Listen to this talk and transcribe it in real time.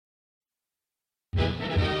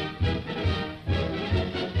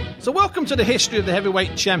So welcome to the History of the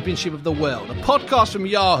Heavyweight Championship of the World, a podcast from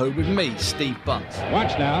Yahoo with me, Steve Bunce.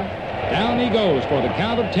 Watch now. Down he goes for the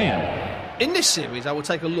count of 10. In this series, I will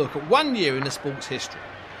take a look at 1 year in the sport's history.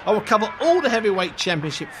 I will cover all the heavyweight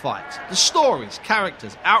championship fights, the stories,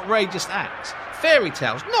 characters, outrageous acts, fairy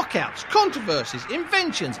tales, knockouts, controversies,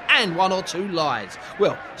 inventions, and one or two lies.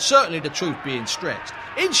 Well, certainly the truth being stretched.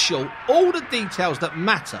 In short, all the details that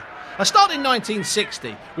matter. I start in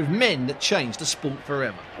 1960 with men that changed the sport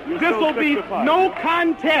forever. This will be no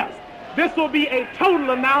contest. This will be a total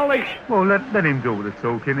annihilation. Well, let him do the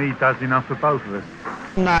talking. He does enough for both of us.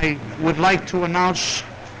 I would like to announce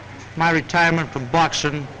my retirement from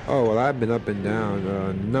boxing. Oh, well, I've been up and down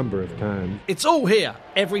a number of times. It's all here.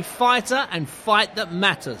 Every fighter and fight that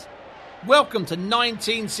matters. Welcome to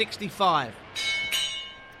 1965.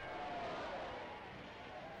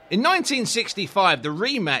 In 1965, the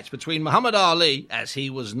rematch between Muhammad Ali, as he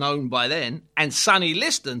was known by then, and Sonny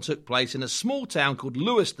Liston took place in a small town called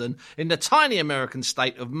Lewiston in the tiny American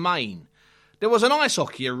state of Maine. There was an ice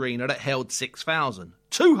hockey arena that held 6,000,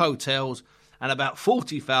 2 hotels, and about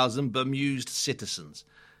 40,000 bemused citizens.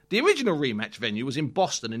 The original rematch venue was in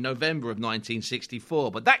Boston in November of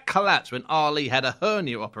 1964, but that collapsed when Ali had a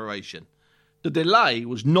hernia operation. The delay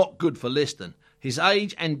was not good for Liston. His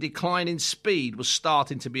age and decline in speed was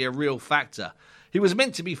starting to be a real factor. He was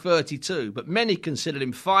meant to be 32, but many considered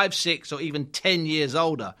him 5, 6 or even 10 years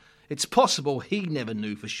older. It's possible he never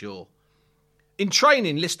knew for sure. In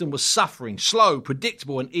training, Liston was suffering, slow,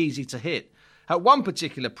 predictable and easy to hit. At one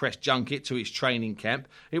particular press junket to his training camp,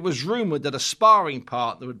 it was rumoured that a sparring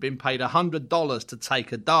partner had been paid $100 to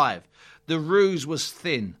take a dive. The ruse was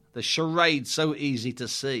thin, the charade so easy to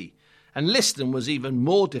see. And Liston was even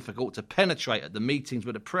more difficult to penetrate at the meetings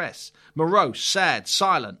with the press. Morose, sad,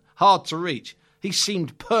 silent, hard to reach. He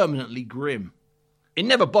seemed permanently grim. It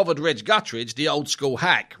never bothered Reg Guttridge, the old-school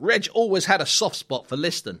hack. Reg always had a soft spot for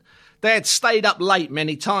Liston. They had stayed up late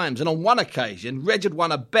many times, and on one occasion, Reg had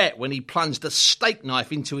won a bet when he plunged a steak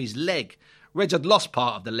knife into his leg. Reg had lost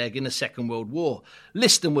part of the leg in the Second World War.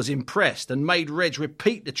 Liston was impressed and made Reg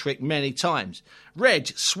repeat the trick many times. Reg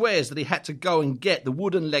swears that he had to go and get the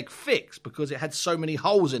wooden leg fixed because it had so many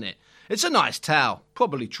holes in it. It's a nice towel,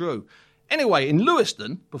 probably true. Anyway, in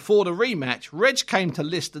Lewiston, before the rematch, Reg came to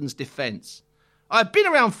Liston's defence. I had been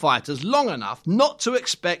around fighters long enough not to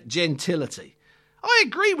expect gentility. I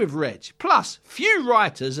agree with Reg. Plus, few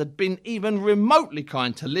writers had been even remotely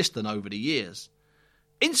kind to Liston over the years.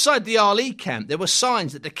 Inside the Ali camp, there were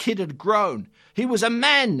signs that the kid had grown. He was a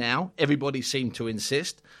man now, everybody seemed to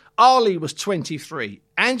insist. Ali was 23.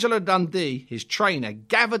 Angela Dundee, his trainer,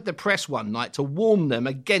 gathered the press one night to warn them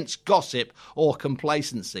against gossip or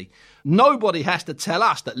complacency. Nobody has to tell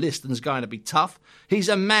us that Liston's going to be tough. He's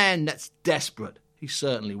a man that's desperate. He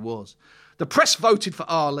certainly was. The press voted for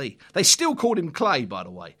Ali. They still called him Clay, by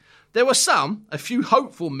the way. There were a few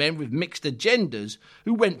hopeful men with mixed agendas,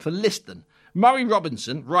 who went for Liston. Murray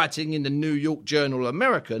Robinson, writing in the New York Journal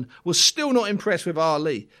American, was still not impressed with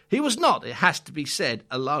Ali. He was not, it has to be said,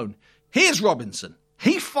 alone. Here's Robinson.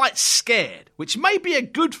 He fights scared, which may be a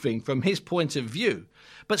good thing from his point of view,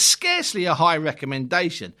 but scarcely a high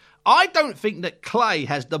recommendation. I don't think that Clay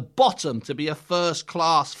has the bottom to be a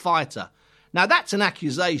first-class fighter. Now that's an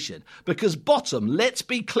accusation, because bottom, let's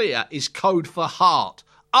be clear, is code for heart.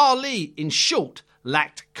 Ali, in short,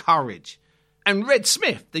 lacked courage. And Red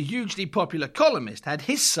Smith, the hugely popular columnist, had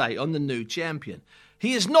his say on the new champion.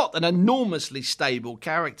 He is not an enormously stable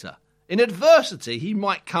character. In adversity, he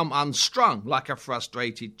might come unstrung, like a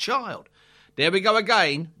frustrated child. There we go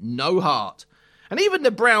again, no heart. And even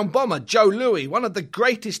the brown bomber, Joe Louis, one of the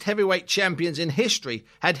greatest heavyweight champions in history,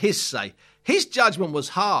 had his say. His judgment was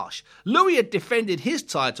harsh. Louis had defended his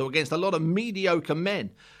title against a lot of mediocre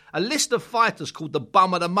men. A list of fighters called the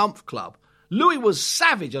Bum of the Month Club. Louis was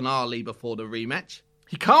savage on Ali before the rematch.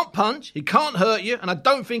 He can't punch, he can't hurt you, and I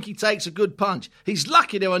don't think he takes a good punch. He's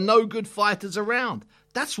lucky there are no good fighters around.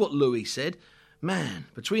 That's what Louis said. Man,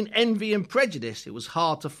 between envy and prejudice, it was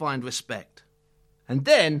hard to find respect. And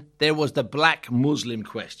then there was the black Muslim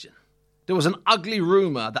question. There was an ugly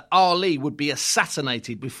rumour that Ali would be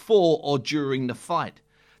assassinated before or during the fight.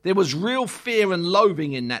 There was real fear and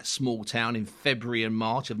loathing in that small town in February and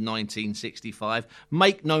March of 1965.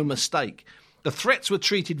 Make no mistake. The threats were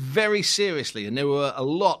treated very seriously, and there were a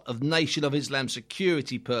lot of Nation of Islam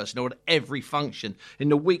security personnel at every function in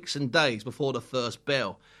the weeks and days before the first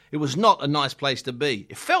bell. It was not a nice place to be.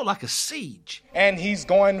 It felt like a siege. And he's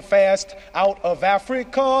going fast out of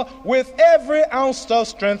Africa with every ounce of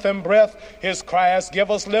strength and breath. His cries,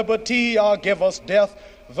 give us liberty or give us death.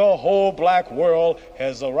 The whole black world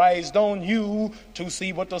has arisen on you to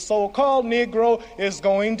see what the so-called Negro is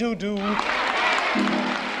going to do.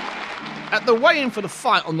 At the weigh-in for the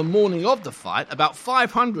fight on the morning of the fight, about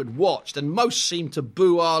 500 watched and most seemed to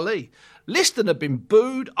boo Ali. Liston had been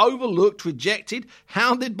booed, overlooked, rejected,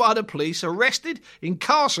 hounded by the police, arrested,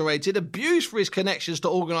 incarcerated, abused for his connections to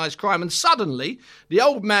organised crime, and suddenly the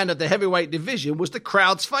old man of the heavyweight division was the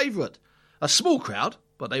crowd's favourite. A small crowd,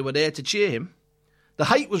 but they were there to cheer him. The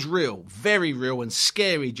hate was real, very real and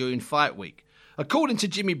scary during fight week. According to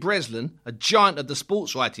Jimmy Breslin, a giant of the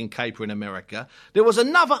sports writing caper in America, there was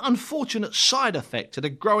another unfortunate side effect to the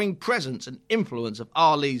growing presence and influence of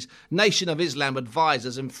Ali's Nation of Islam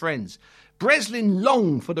advisors and friends. Breslin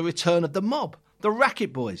longed for the return of the mob, the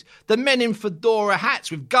racket boys, the men in fedora hats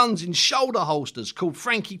with guns in shoulder holsters called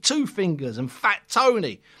Frankie Two Fingers and Fat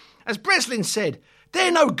Tony. As Breslin said,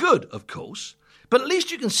 they're no good, of course, but at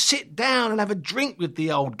least you can sit down and have a drink with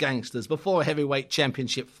the old gangsters before a heavyweight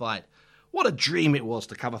championship fight. What a dream it was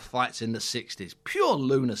to cover fights in the 60s. Pure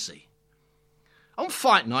lunacy. On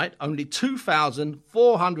fight night, only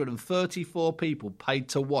 2,434 people paid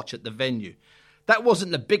to watch at the venue. That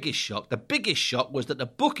wasn't the biggest shock. The biggest shock was that the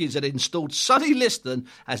bookies had installed Sonny Liston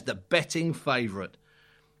as the betting favourite.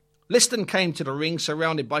 Liston came to the ring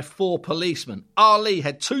surrounded by 4 policemen. Ali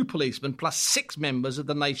had 2 policemen plus 6 members of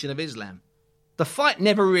the Nation of Islam. The fight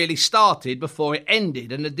never really started before it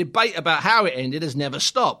ended, and the debate about how it ended has never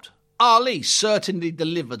stopped. Ali certainly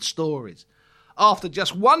delivered stories. After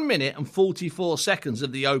just 1 minute and 44 seconds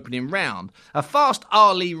of the opening round, a fast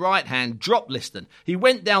Ali right hand dropped Liston. He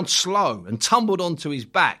went down slow and tumbled onto his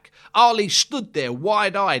back. Ali stood there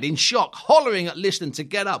wide-eyed in shock, hollering at Liston to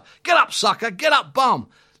get up. Get up, sucker! Get up, bum!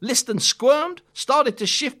 Liston squirmed, started to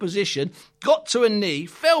shift position, got to a knee,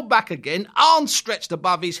 fell back again, arms stretched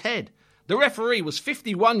above his head. The referee was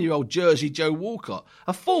 51-year-old Jersey Joe Walcott,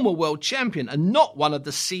 a former world champion and not one of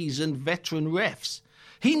the seasoned veteran refs.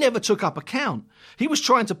 He never took up a count. He was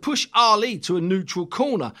trying to push Ali to a neutral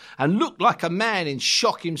corner and looked like a man in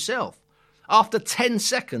shock himself. After 10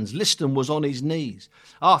 seconds, Liston was on his knees.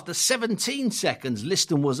 After 17 seconds,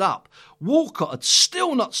 Liston was up. Walcott had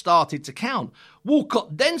still not started to count.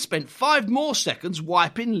 Walcott then spent 5 more seconds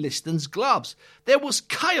wiping Liston's gloves. There was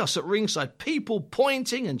chaos at ringside, people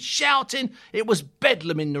pointing and shouting. It was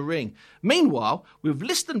bedlam in the ring. Meanwhile, with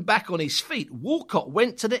Liston back on his feet, Walcott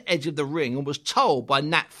went to the edge of the ring and was told by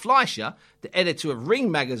Nat Fleischer, the editor of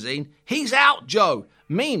Ring magazine, "He's out, Joe,"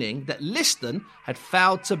 meaning that Liston had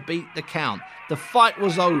failed to beat the count. The fight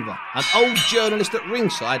was over. An old journalist at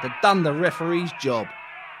ringside had done the referee's job.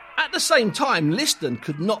 At the same time, Liston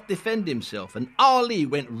could not defend himself, and Ali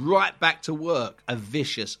went right back to work, a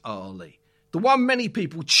vicious Ali. The one many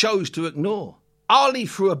people chose to ignore. Ali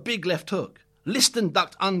threw a big left hook. Liston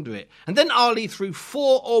ducked under it, and then Ali threw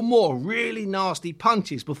 4 or more really nasty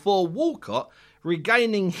punches before Walcott,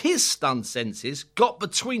 regaining his stunned senses, got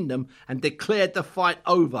between them and declared the fight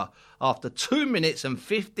over after 2 minutes and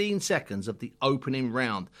 15 seconds of the opening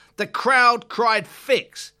round. The crowd cried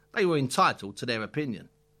fix. They were entitled to their opinion.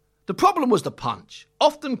 The problem was the punch,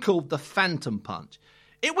 often called the phantom punch.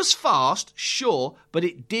 It was fast, sure, but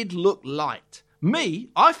it did look light.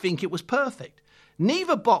 I think it was perfect.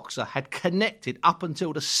 Neither boxer had connected up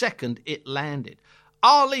until the second it landed.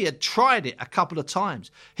 Ali had tried it a couple of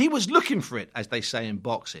times. He was looking for it, as they say in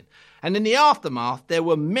boxing. And in the aftermath, there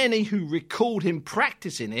were many who recalled him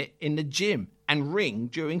practicing it in the gym and ring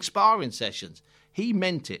during sparring sessions. He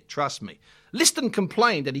meant it, trust me. Liston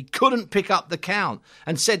complained that he couldn't pick up the count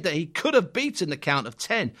and said that he could have beaten the count of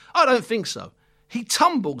 10. I don't think so. He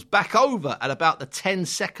tumbles back over at about the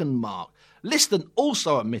 10-second mark. Liston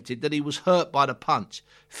also admitted that he was hurt by the punch.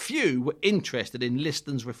 Few were interested in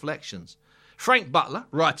Liston's reflections. Frank Butler,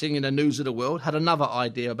 writing in the News of the World, had another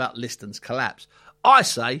idea about Liston's collapse. I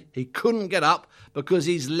say he couldn't get up because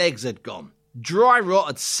his legs had gone. Dry rot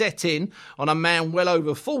had set in on a man well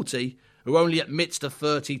over 40 who only admits to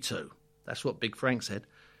 32. That's what Big Frank said.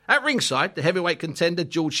 At ringside, the heavyweight contender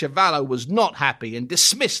George Chuvalo was not happy and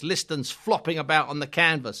dismissed Liston's flopping about on the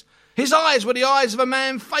canvas. His eyes were the eyes of a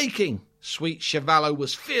man faking. Sweet Chuvalo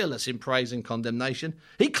was fearless in praise and condemnation.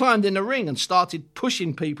 He climbed in the ring and started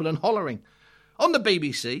pushing people and hollering. On the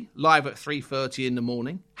BBC, live at 3:30 in the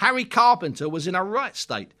morning, Harry Carpenter was in a right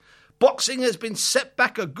state. Boxing has been set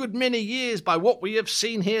back a good many years by what we have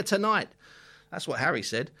seen here tonight. That's what Harry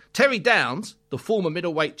said. Terry Downs, the former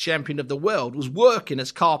middleweight champion of the world, was working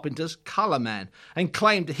as Carpenter's colour man and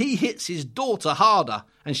claimed he hits his daughter harder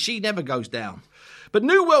and she never goes down. But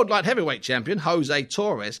new world light heavyweight champion Jose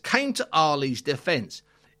Torres came to Ali's defence.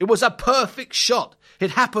 It was a perfect shot. It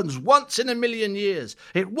happens once in a million years.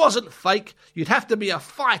 It wasn't fake. You'd have to be a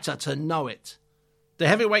fighter to know it. The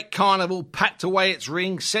heavyweight carnival packed away its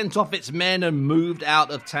ring, sent off its men and moved out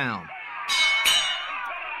of town.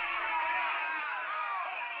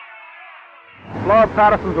 Floyd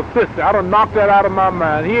Patterson's a sister. I done knocked that out of my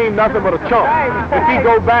mind. He ain't nothing but a chump. If he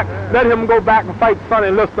go back, let him go back and fight Sonny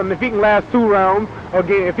Liston. If he can last 2 rounds,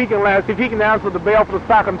 again, if he can answer the bell for the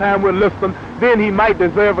second time with Liston, then he might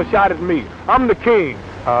deserve a shot at me. I'm the king.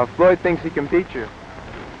 Floyd thinks he can beat you.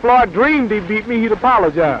 Floyd dreamed he beat me, he'd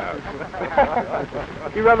apologize.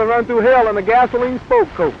 He'd rather run through hell in a gasoline spoke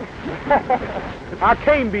coat. I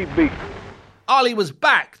can't be beat. Ali was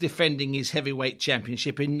back defending his heavyweight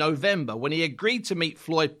championship in November when he agreed to meet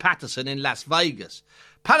Floyd Patterson in Las Vegas.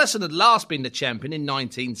 Patterson had last been the champion in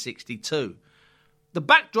 1962. The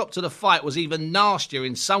backdrop to the fight was even nastier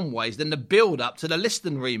in some ways than the build-up to the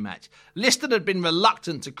Liston rematch. Liston had been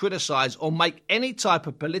reluctant to criticise or make any type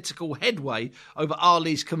of political headway over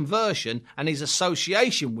Ali's conversion and his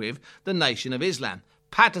association with the Nation of Islam.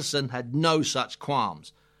 Patterson had no such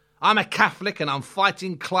qualms. I'm a Catholic and I'm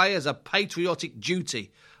fighting Clay as a patriotic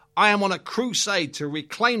duty. I am on a crusade to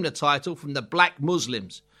reclaim the title from the black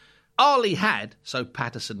Muslims. Ali had, so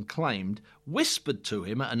Patterson claimed, whispered to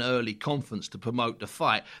him at an early conference to promote the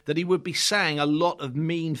fight that he would be saying a lot of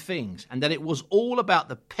mean things and that it was all about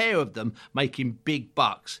the pair of them making big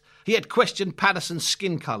bucks. He had questioned Patterson's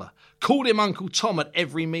skin colour, called him Uncle Tom at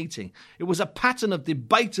every meeting. It was a pattern of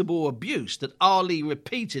debatable abuse that Ali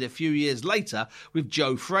repeated a few years later with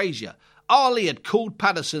Joe Frazier. Ali had called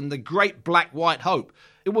Patterson the great black-white hope.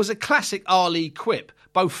 It was a classic Ali quip,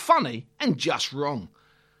 both funny and just wrong.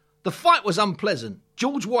 The fight was unpleasant.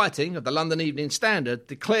 George Whiting of the London Evening Standard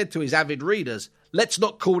declared to his avid readers, "Let's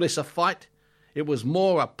not call this a fight. It was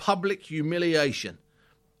more a public humiliation."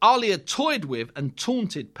 Ali had toyed with and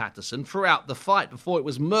taunted Patterson throughout the fight before it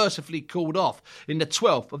was mercifully called off in the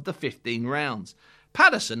 12th of the 15 rounds.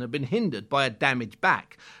 Patterson had been hindered by a damaged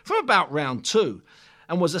back from about round 2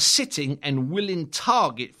 and was a sitting and willing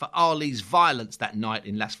target for Ali's violence that night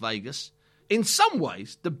in Las Vegas. In some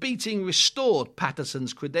ways, the beating restored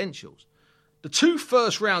Patterson's credentials. The 2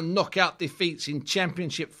 first-round knockout defeats in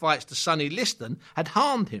championship fights to Sonny Liston had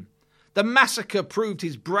harmed him. The massacre proved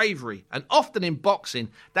his bravery, and often in boxing,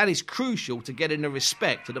 that is crucial to getting the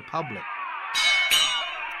respect of the public.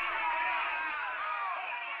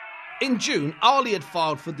 In June, Ali had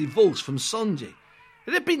filed for divorce from Sonji.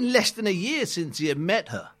 It had been less than a year since he had met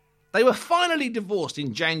her. They were finally divorced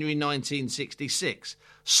in January 1966.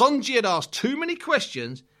 Sonji had asked too many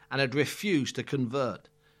questions and had refused to convert.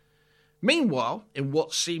 Meanwhile, in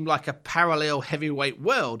what seemed like a parallel heavyweight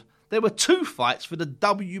world, there were 2 fights for the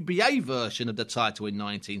WBA version of the title in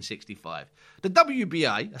 1965. The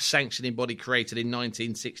WBA, a sanctioning body created in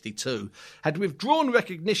 1962, had withdrawn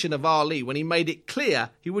recognition of Ali when he made it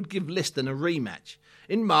clear he would give Liston a rematch.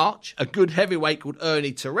 In March, a good heavyweight called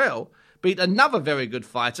Ernie Terrell beat another very good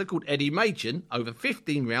fighter called Eddie Machen over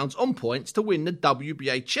 15 rounds on points to win the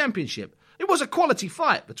WBA championship. It was a quality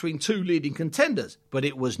fight between 2 leading contenders, but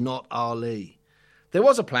it was not Ali. There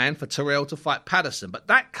was a plan for Terrell to fight Patterson, but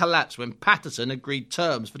that collapsed when Patterson agreed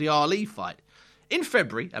terms for the Ali fight. In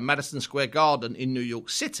February, at Madison Square Garden in New York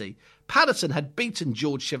City, Patterson had beaten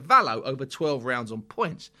George Chuvalo over 12 rounds on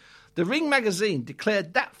points. The Ring magazine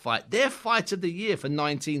declared that fight their fight of the year for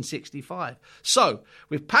 1965. So,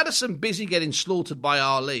 with Patterson busy getting slaughtered by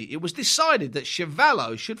Ali, it was decided that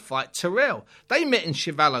Chuvalo should fight Terrell. They met in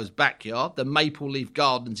Chuvalo's backyard, the Maple Leaf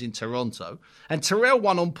Gardens in Toronto, and Terrell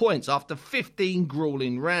won on points after 15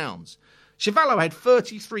 grueling rounds. Chuvalo had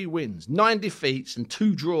 33 wins, 9 defeats and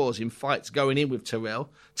 2 draws in fights going in with Terrell.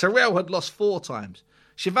 Terrell had lost 4 times.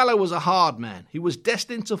 Chuvalo was a hard man. He was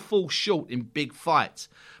destined to fall short in big fights,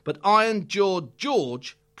 but Iron Jawed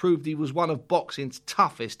George proved he was one of boxing's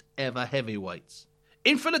toughest ever heavyweights.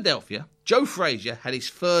 In Philadelphia, Joe Frazier had his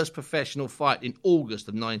first professional fight in August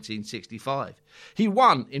of 1965. He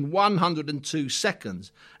won in 102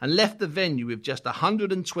 seconds and left the venue with just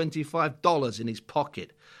 $125 in his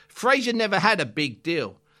pocket. Frazier never had a big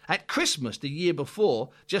deal. At Christmas the year before,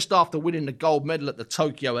 just after winning the gold medal at the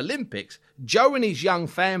Tokyo Olympics, Joe and his young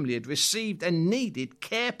family had received and needed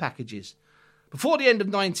care packages. Before the end of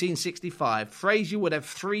 1965, Frazier would have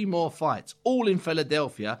 3 more fights, all in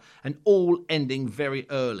Philadelphia and all ending very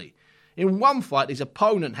early. In one fight, his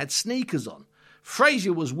opponent had sneakers on.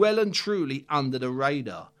 Frazier was well and truly under the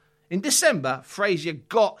radar. In December, Frazier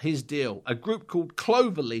got his deal. A group called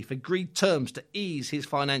Cloverleaf agreed terms to ease his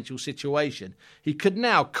financial situation. He could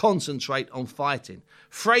now concentrate on fighting.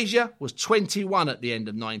 Frazier was 21 at the end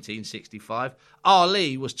of 1965.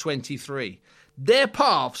 Ali was 23. Their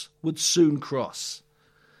paths would soon cross.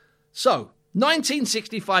 So,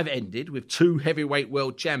 1965 ended with two heavyweight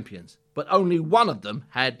world champions, but only one of them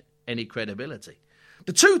had any credibility.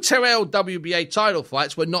 The two Terrell WBA title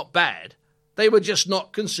fights were not bad. They were just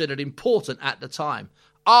not considered important at the time.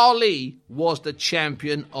 Ali was the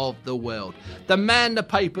champion of the world. The man the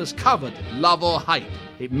papers covered, love or hate.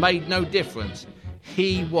 It made no difference.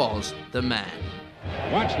 He was the man.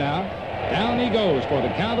 Watch now. Down he goes for the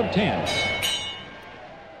count of 10.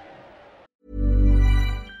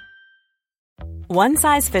 One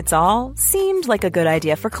size fits all seemed like a good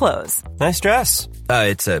idea for clothes. Nice dress.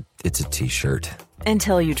 It's a t-shirt.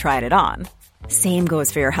 Until you tried it on. Same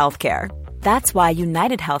goes for your healthcare. That's why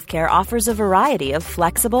United Healthcare offers a variety of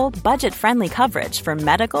flexible, budget-friendly coverage for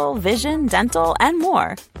medical, vision, dental, and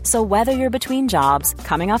more. So whether you're between jobs,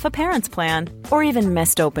 coming off a parent's plan, or even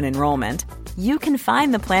missed open enrollment, you can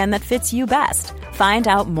find the plan that fits you best. Find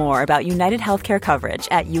out more about United Healthcare coverage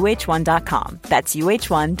at UH1.com. That's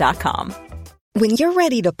UH1.com. When you're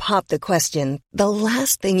ready to pop the question, the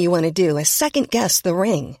last thing you want to do is second-guess the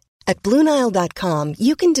ring. At BlueNile.com,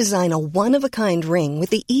 you can design a one-of-a-kind ring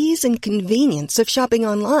with the ease and convenience of shopping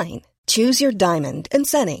online. Choose your diamond and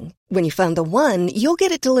setting. When you find the one, you'll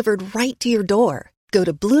get it delivered right to your door. Go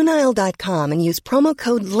to BlueNile.com and use promo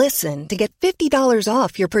code LISTEN to get $50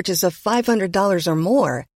 off your purchase of $500 or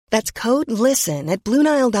more. That's code LISTEN at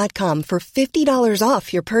BlueNile.com for $50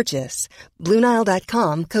 off your purchase.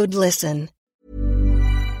 BlueNile.com, code LISTEN.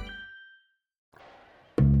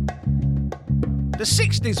 The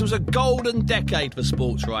 60s was a golden decade for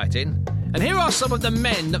sports writing, and here are some of the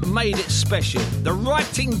men that made it special, the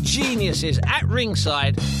writing geniuses at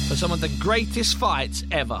ringside for some of the greatest fights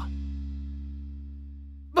ever.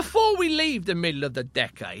 Before we leave the middle of the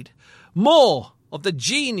decade, more of the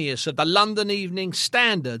genius of the London Evening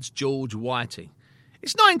Standard's George Whiting.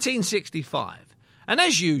 It's 1965, and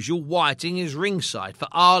as usual, Whiting is ringside for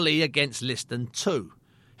Ali against Liston 2.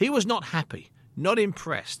 He was not happy, not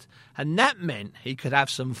impressed, and that meant he could have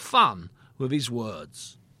some fun with his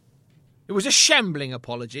words. It was a shambling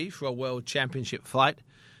apology for a World Championship fight,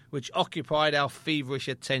 which occupied our feverish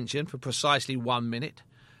attention for precisely 1 minute,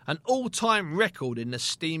 an all-time record in the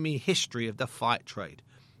steamy history of the fight trade.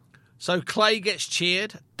 So Clay gets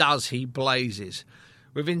cheered, does he blazes.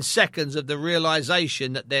 Within seconds of the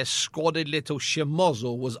realisation that their squadded little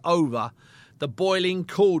schmozzle was over, the boiling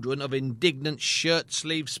cauldron of indignant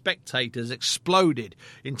shirt-sleeved spectators exploded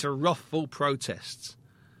into wrathful protests.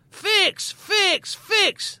 "Fix! Fix!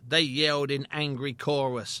 Fix!" they yelled in angry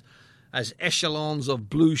chorus as echelons of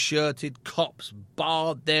blue-shirted cops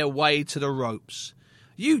barred their way to the ropes.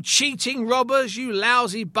 "You cheating robbers, you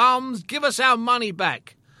lousy bums, give us our money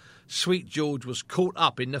back!" Sweet George was caught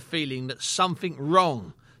up in the feeling that something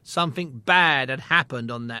wrong, something bad had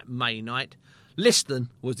happened on that May night. Liston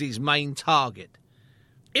was his main target.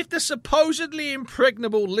 If the supposedly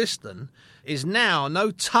impregnable Liston is now no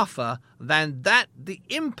tougher than that the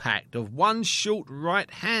impact of one short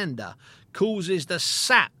right-hander causes the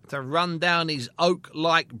sap to run down his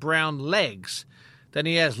oak-like brown legs, then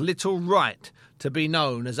he has little right to be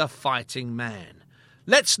known as a fighting man.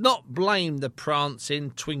 Let's not blame the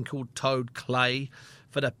prancing, twinkle-toed Clay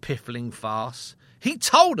for the piffling farce. He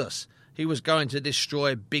told us he was going to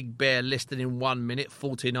destroy Big Bear Liston in 1 minute,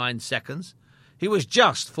 49 seconds. He was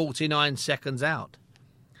just 49 seconds out.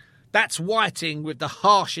 That's Whiting with the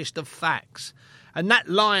harshest of facts. And that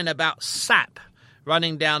line about sap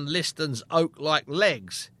running down Liston's oak-like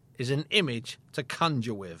legs is an image to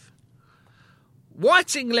conjure with.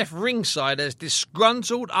 Whiting left ringside as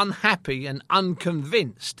disgruntled, unhappy and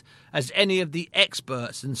unconvinced as any of the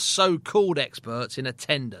experts and so-called experts in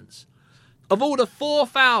attendance. Of all the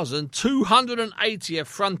 4,280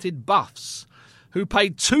 affronted buffs who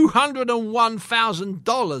paid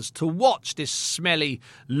 $201,000 to watch this smelly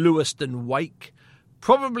Lewiston wake,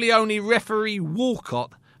 probably only referee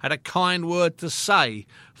Walcott had a kind word to say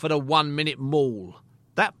for the 1 minute maul.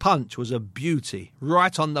 "That punch was a beauty,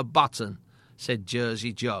 right on the button," said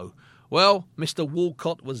Jersey Joe. Well, Mr.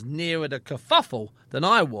 Walcott was nearer the kerfuffle than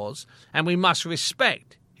I was, and we must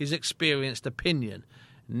respect his experienced opinion.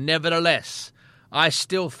 Nevertheless, I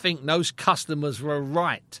still think those customers were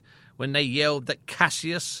right when they yelled that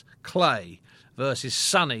Cassius Clay versus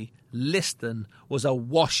Sonny Liston was a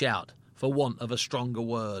washout, for want of a stronger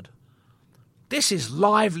word. This is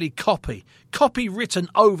lively copy written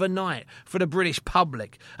overnight for the British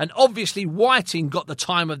public, and obviously Whiting got the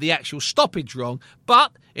time of the actual stoppage wrong,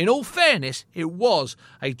 but in all fairness, it was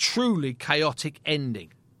a truly chaotic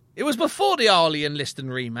ending. It was before the Ali and Liston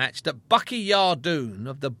rematch that Bucky Yardoon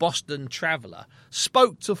of the Boston Traveller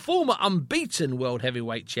spoke to former unbeaten World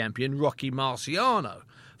Heavyweight Champion Rocky Marciano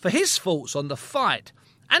for his thoughts on the fight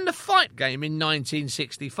and the fight game in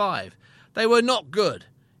 1965. They were not good.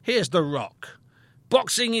 Here's The Rock.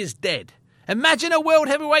 Boxing is dead. Imagine a World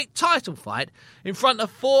Heavyweight title fight in front of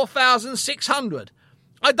 4,600.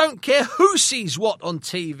 I don't care who sees what on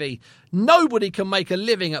TV. Nobody can make a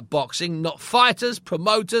living at boxing, not fighters,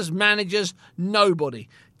 promoters, managers, nobody.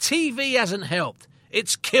 TV hasn't helped.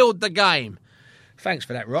 It's killed the game. Thanks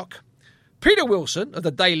for that, Rock. Peter Wilson of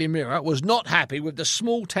the Daily Mirror was not happy with the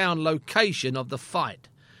small-town location of the fight.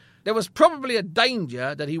 There was probably a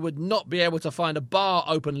danger that he would not be able to find a bar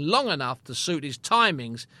open long enough to suit his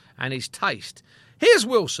timings and his taste. Here's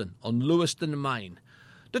Wilson on Lewiston, Maine.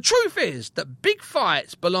 The truth is that big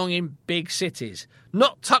fights belong in big cities,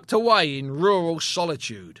 not tucked away in rural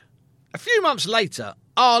solitude. A few months later,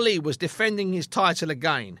 Ali was defending his title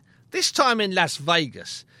again, this time in Las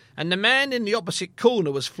Vegas, and the man in the opposite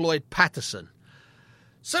corner was Floyd Patterson.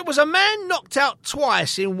 So was a man knocked out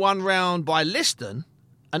twice in one round by Liston,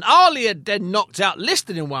 and Ali had then knocked out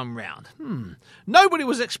Liston in one round. Nobody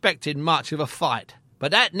was expecting much of a fight,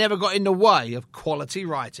 but that never got in the way of quality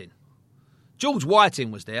writing. George Whiting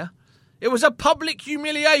was there. It was a public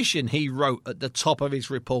humiliation, he wrote at the top of his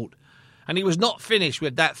report. And he was not finished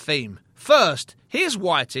with that theme. First, here's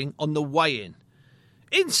Whiting on the weigh-in.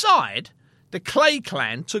 Inside, the Clay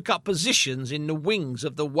clan took up positions in the wings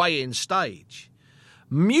of the weigh-in stage.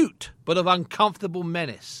 Mute, but of uncomfortable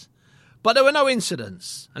menace. But there were no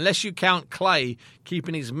incidents, unless you count Clay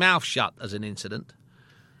keeping his mouth shut as an incident.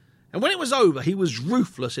 And when it was over, he was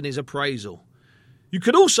ruthless in his appraisal. You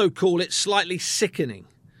could also call it slightly sickening.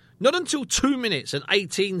 Not until 2 minutes and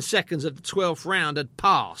 18 seconds of the 12th round had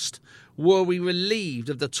passed were we relieved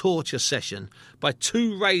of the torture session by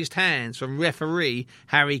 2 raised hands from referee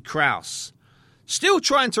Harry Krause. Still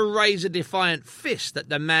trying to raise a defiant fist at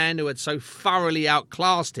the man who had so thoroughly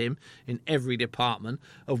outclassed him in every department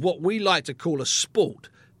of what we like to call a sport,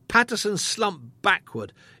 Patterson slumped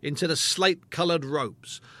backward into the slate-coloured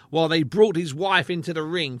ropes while they brought his wife into the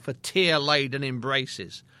ring for tear-laden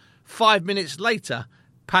embraces. 5 minutes later,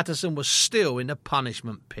 Patterson was still in the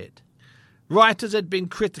punishment pit. Writers had been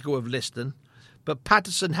critical of Liston, but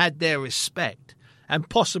Patterson had their respect and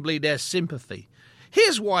possibly their sympathy.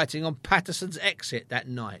 Here's Whiting on Patterson's exit that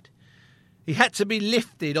night. He had to be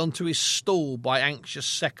lifted onto his stool by anxious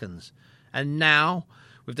seconds, and now,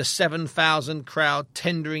 with the 7,000 crowd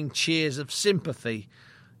tendering cheers of sympathy,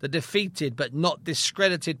 the defeated but not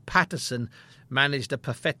discredited Patterson managed a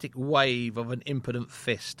pathetic wave of an impotent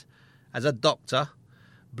fist as a doctor,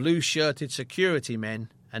 blue-shirted security men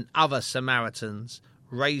and other Samaritans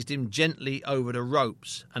raised him gently over the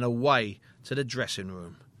ropes and away to the dressing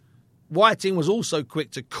room. Whiting was also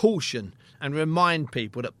quick to caution and remind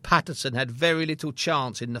people that Patterson had very little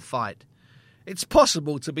chance in the fight. It's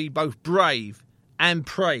possible to be both brave and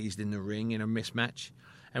praised in the ring in a mismatch,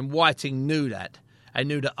 and Whiting knew that, and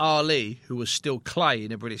knew that Ali, who was still Clay in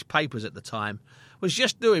the British papers at the time, was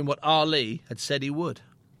just doing what Ali had said he would.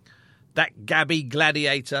 That gabby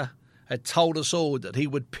gladiator had told us all that he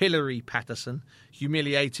would pillory Patterson,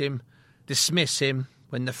 humiliate him, dismiss him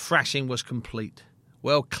when the thrashing was complete.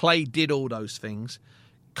 Well, Clay did all those things,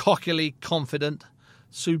 cockily confident,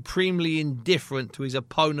 supremely indifferent to his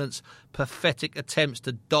opponent's pathetic attempts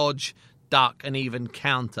to dodge, duck and even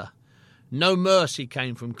counter. No mercy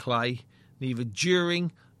came from Clay, neither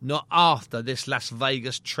during nor after this Las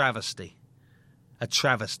Vegas travesty. A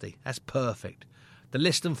travesty, that's perfect. The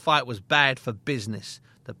Liston fight was bad for business.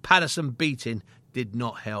 The Patterson beating did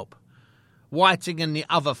not help. Whiting and the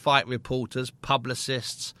other fight reporters,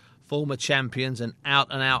 publicists, former champions and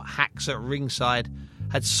out-and-out hacks at ringside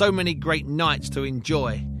had so many great nights to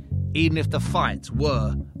enjoy, even if the fights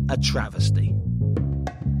were a travesty.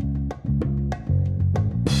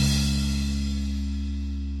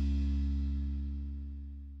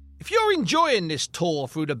 If you're enjoying this tour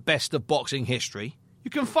through the best of boxing history, you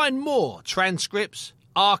can find more transcripts,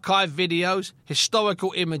 archive videos,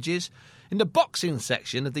 historical images in the boxing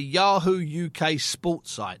section of the Yahoo UK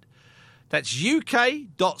sports site. That's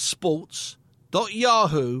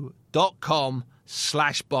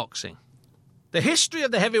uk.sports.yahoo.com/boxing. The history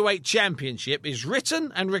of the Heavyweight Championship is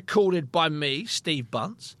written and recorded by me, Steve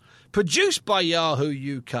Bunce, produced by Yahoo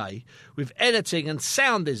UK, with editing and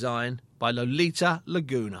sound design by Lolita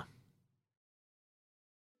Laguna.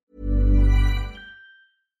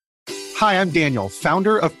 Hi, I'm Daniel,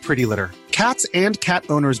 founder of Pretty Litter. Cats and cat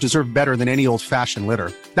owners deserve better than any old-fashioned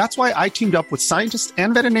litter. That's why I teamed up with scientists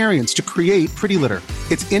and veterinarians to create Pretty Litter.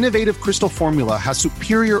 Its innovative crystal formula has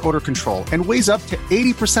superior odor control and weighs up to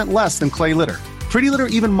 80% less than clay litter. Pretty Litter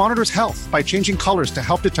even monitors health by changing colors to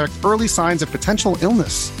help detect early signs of potential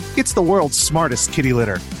illness. It's the world's smartest kitty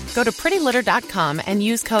litter. Go to prettylitter.com and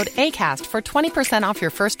use code ACAST for 20% off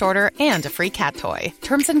your first order and a free cat toy.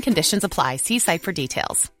 Terms and conditions apply. See site for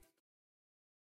details.